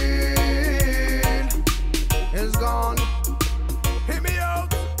will is gone. Hear me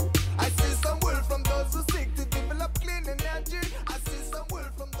out. I see some will from those who seek to develop clean energy. I see some will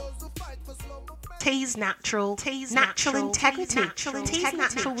from those who fight for slow movement. Tea's Natural Integrity. Tea's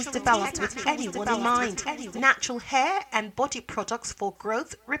Natural was developed with anyone in mind. Natural hair and body products for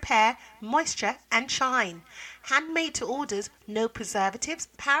growth, repair, moisture and shine. Handmade to orders, no preservatives,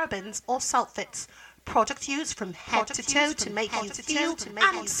 parabens or sulfates. Product used from head to toe to make you feel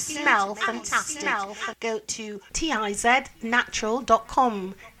and smell fantastic. Go to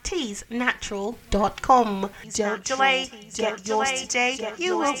tiznatural.com. tiznatural.com. Don't delay. Get yours today.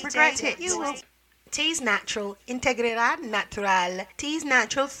 You will regret it. Tea's Natural, integridad natural. Tea's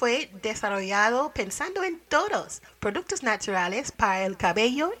Natural fue desarrollado pensando en todos. Productos naturales para el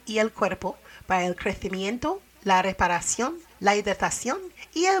cabello y el cuerpo, para el crecimiento, la reparación, la hidratación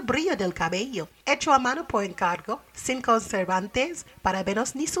y el brillo del cabello. Hecho a mano por encargo, sin conservantes,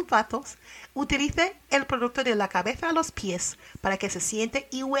 parabenos ni sulfatos. Utilice el producto de la cabeza a los pies para que se siente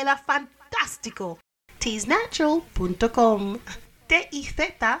y huela fantástico. tiznatural.com.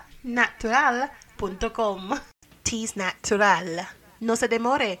 tiznatural.com. Tea's Natural. No se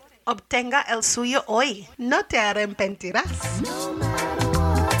demore. Obtenga el suyo hoy. No te arrepentirás. No matter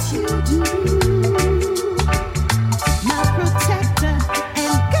what you do.